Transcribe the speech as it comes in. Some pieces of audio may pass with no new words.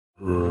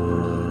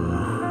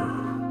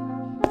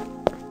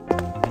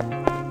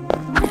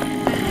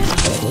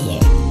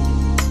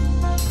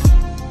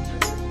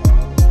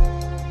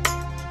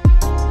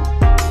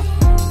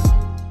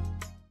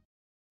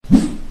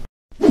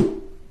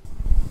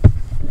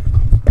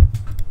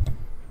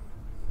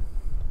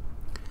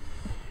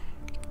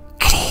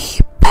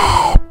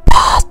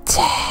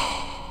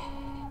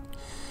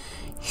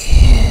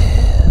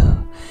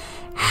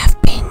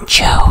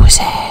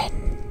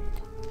Chosen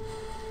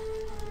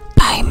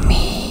by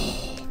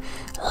me,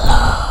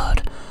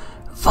 Lord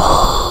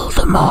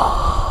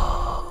Voldemort.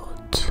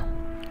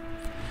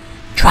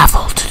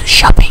 Travel to the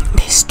shopping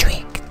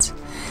district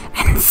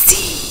and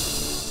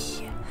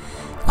see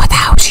what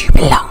house you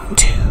belong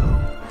to.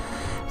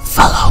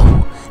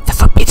 Follow the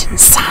forbidden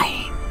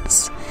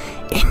signs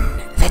in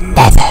the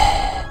Nether,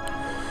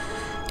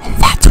 and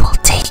that will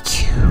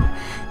take you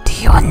to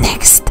your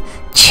next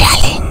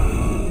challenge.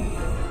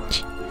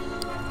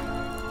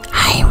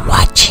 I'm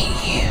watching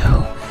you,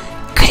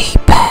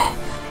 creeper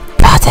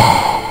brother,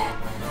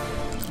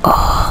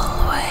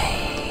 always.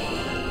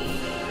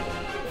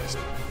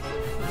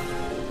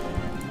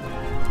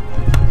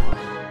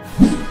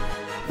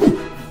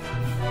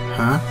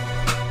 Huh?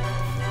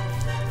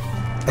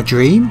 A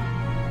dream?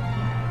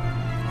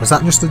 Was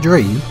that just a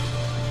dream?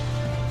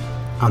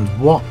 And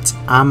what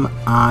am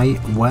I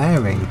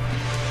wearing?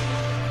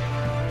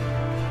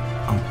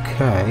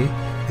 Okay,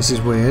 this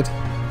is weird.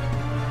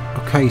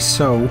 Okay,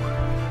 so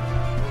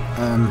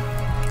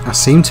I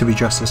seem to be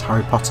dressed as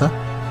Harry Potter,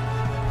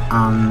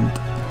 and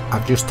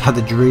I've just had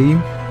a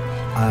dream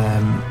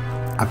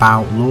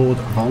about Lord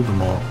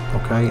Voldemort,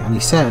 okay, and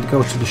he said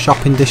go to the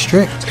shopping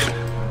district,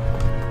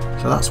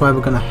 so that's where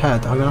we're going to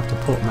head. I'm going to have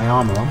to put my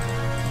armour on.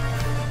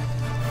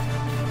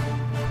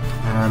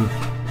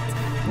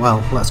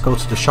 Well, let's go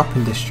to the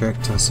shopping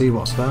district and see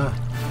what's there.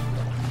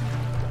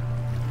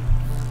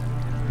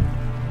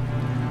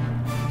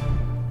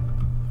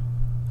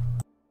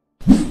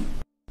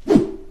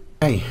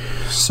 Okay,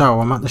 so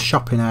I'm at the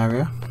shopping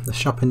area, the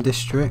shopping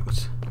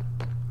district.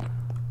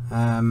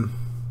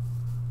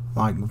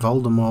 Like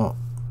Voldemort,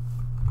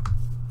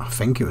 I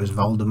think it was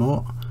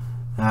Voldemort,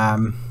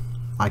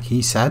 like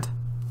he said.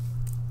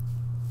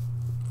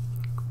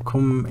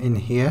 Come in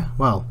here.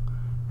 Well,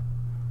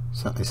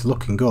 so it's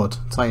looking good,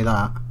 I'll tell you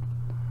that.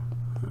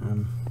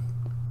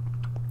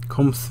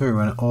 Come through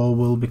and all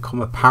will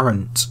become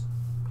apparent.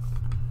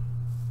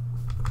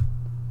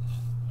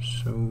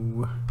 So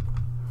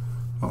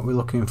what are we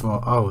looking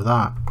for? Oh,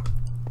 that.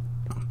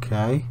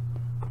 Okay.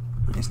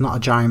 It's not a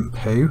giant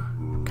poo.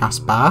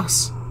 Cast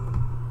bass.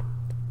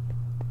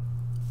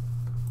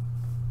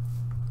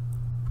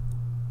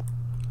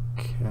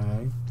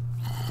 Okay.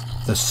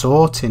 The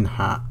sorting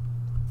hat.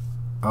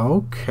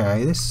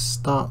 Okay, this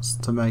starts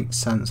to make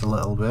sense a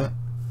little bit.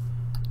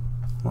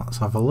 Let's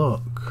have a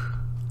look.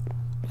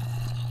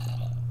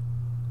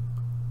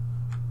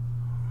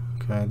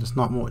 Okay, there's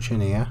not much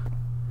in here.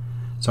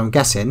 So I'm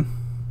guessing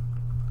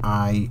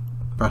I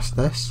press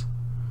this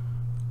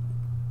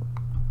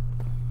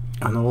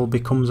and all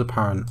becomes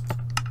apparent.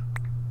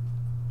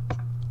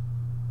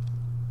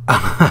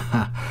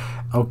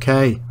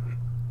 Okay.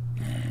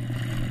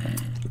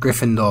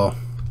 Gryffindor.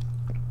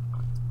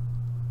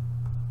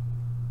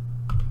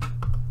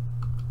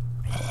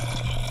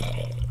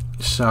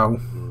 So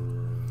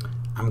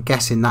I'm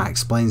guessing that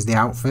explains the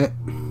outfit.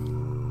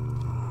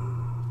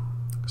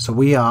 So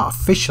we are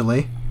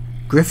officially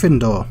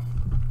Gryffindor.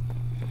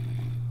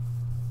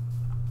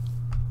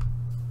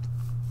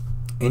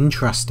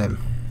 Interesting.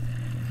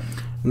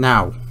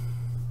 Now,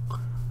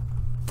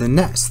 the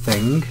next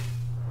thing,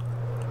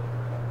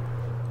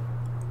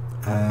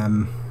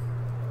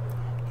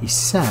 he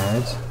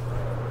said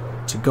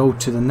to go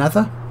to the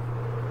Nether.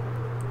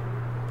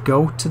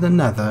 Go to the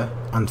Nether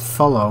and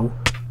follow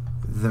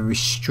the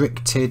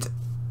restricted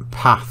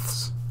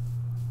paths.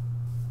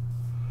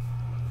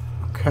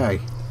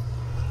 Okay.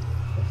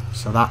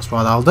 So that's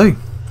what I'll do.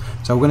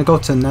 So we're going to go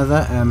to the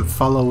Nether and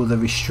follow the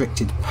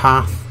restricted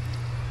path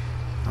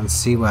and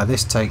see where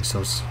this takes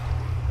us.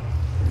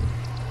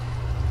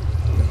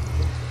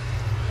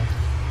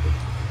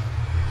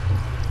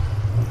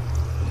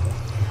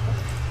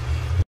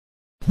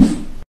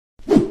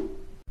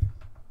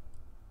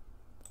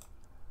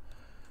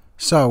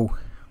 So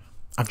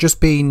I've just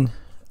been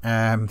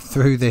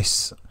through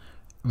this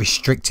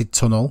restricted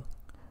tunnel,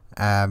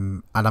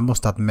 and I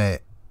must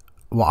admit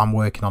what I'm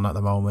working on at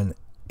the moment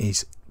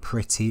is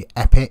pretty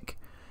epic,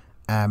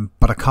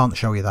 but I can't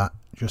show you that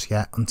just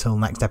yet until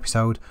next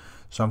episode.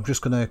 So I'm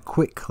just going to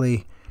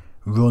quickly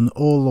run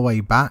all the way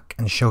back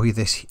and show you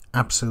this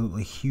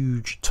absolutely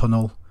huge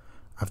tunnel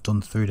I've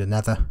done through the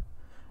Nether,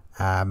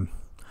 and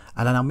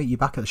then I'll meet you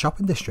back at the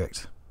shopping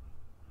district.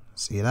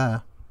 See you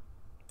there.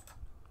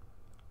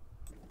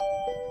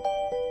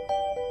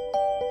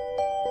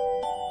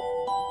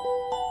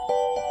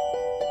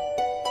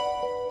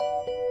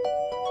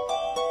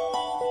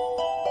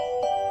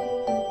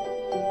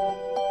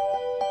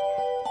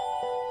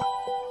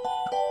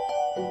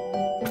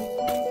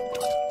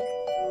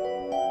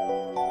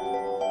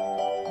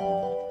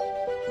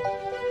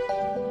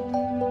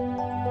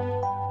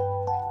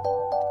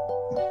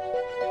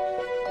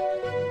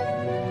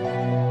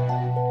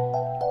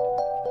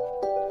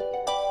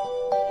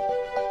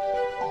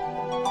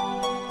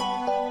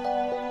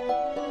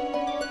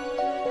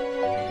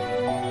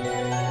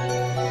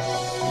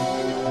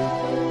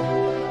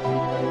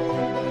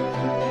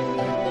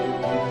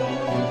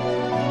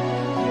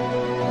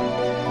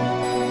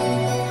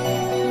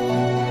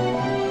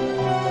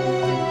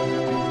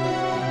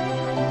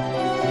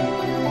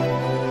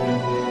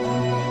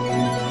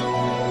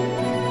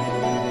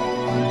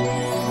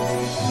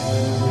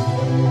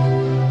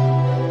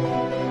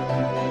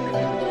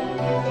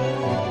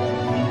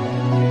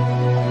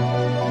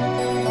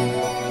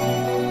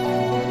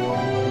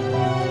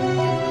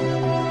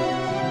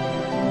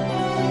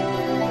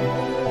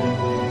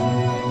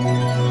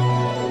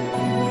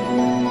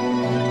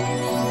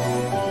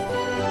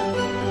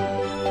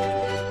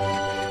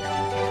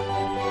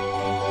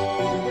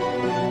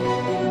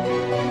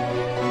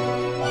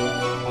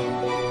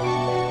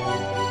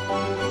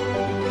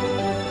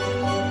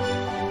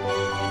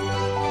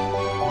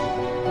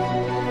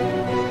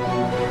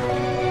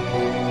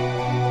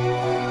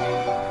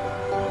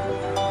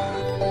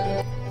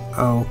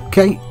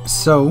 Okay,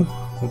 so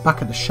we're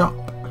back at the shop.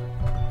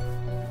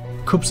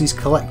 Cubsy's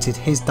collected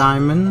his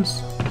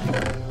diamonds.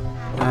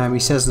 He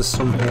says there's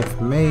some here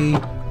for me.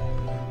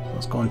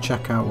 Let's go and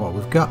check out what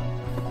we've got.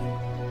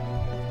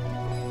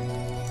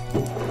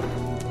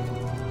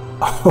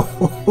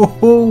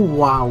 Oh,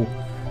 wow.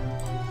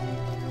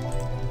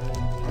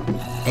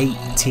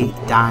 80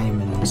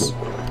 diamonds.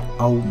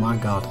 Oh my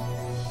god.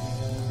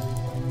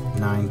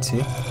 90,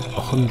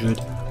 100,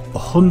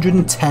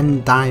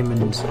 110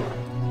 diamonds.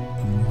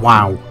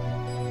 Wow.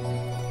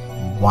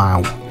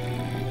 Wow.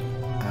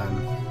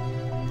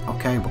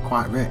 Okay, we're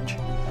quite rich.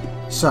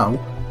 So,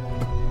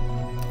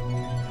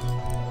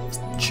 let's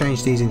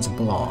change these into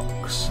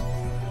blocks.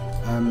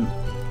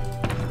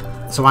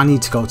 So I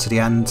need to go to the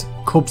end.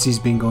 Cubsy's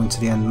been going to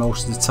the end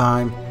most of the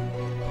time.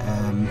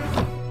 And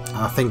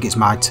I think it's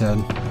my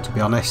turn, to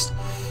be honest.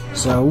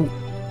 So,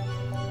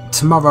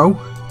 tomorrow,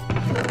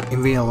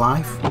 in real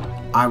life,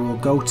 I will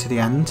go to the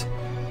end.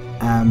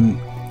 And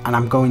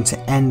I'm going to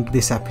end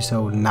this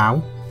episode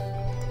now.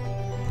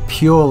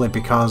 Purely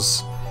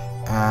because,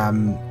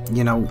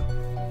 you know,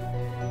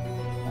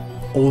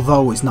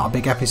 although it's not a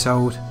big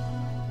episode,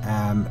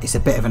 it's a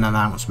bit of an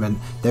announcement.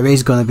 There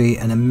is going to be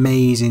an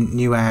amazing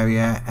new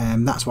area,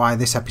 and that's why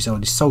this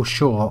episode is so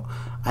short.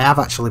 I have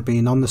actually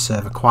been on the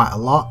server quite a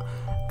lot.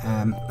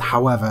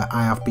 However,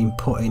 I have been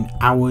putting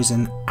hours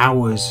and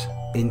hours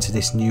into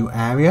this new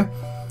area,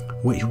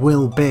 which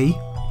will be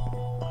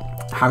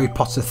Harry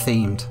Potter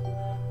themed.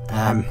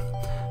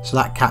 So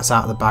that cat's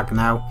out of the bag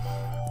now.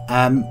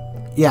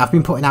 Yeah, I've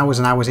been putting hours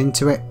and hours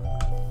into it.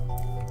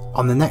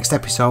 On the next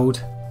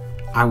episode,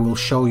 I will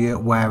show you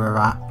where we're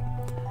at,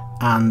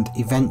 and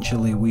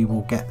eventually we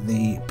will get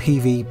the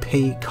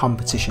PvP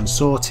competition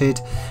sorted.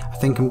 I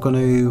think I'm going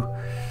to,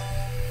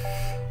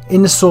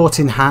 in the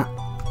sorting hat,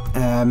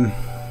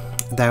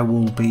 there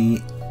will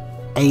be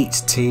 8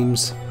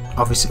 teams.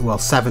 Obviously, well,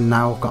 7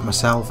 now. I've got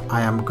myself.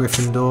 I am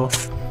Gryffindor,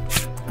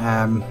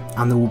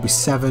 and there will be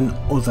 7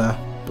 other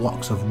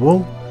blocks of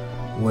wool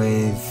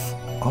with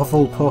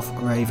Hufflepuff,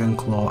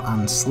 Ravenclaw,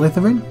 and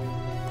Slytherin.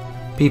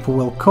 People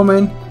will come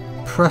in,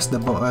 press the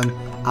button,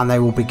 and they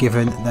will be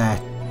given their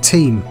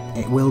team.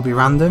 It will be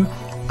random,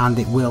 and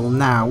it will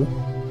now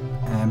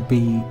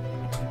be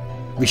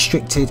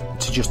restricted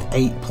to just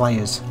 8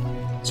 players.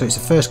 So it's a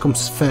first come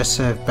first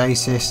served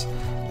basis,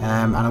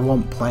 and I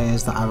want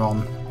players that are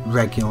on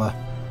regular,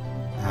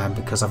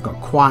 because I've got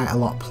quite a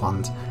lot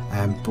planned.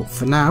 But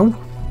for now,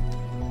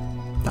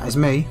 that is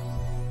me,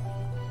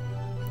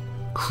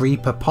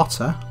 Creeper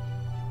Potter,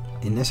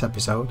 in this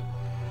episode.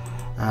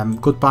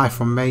 Goodbye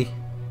from me,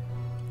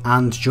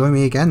 and join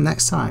me again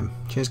next time.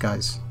 Cheers,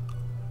 guys.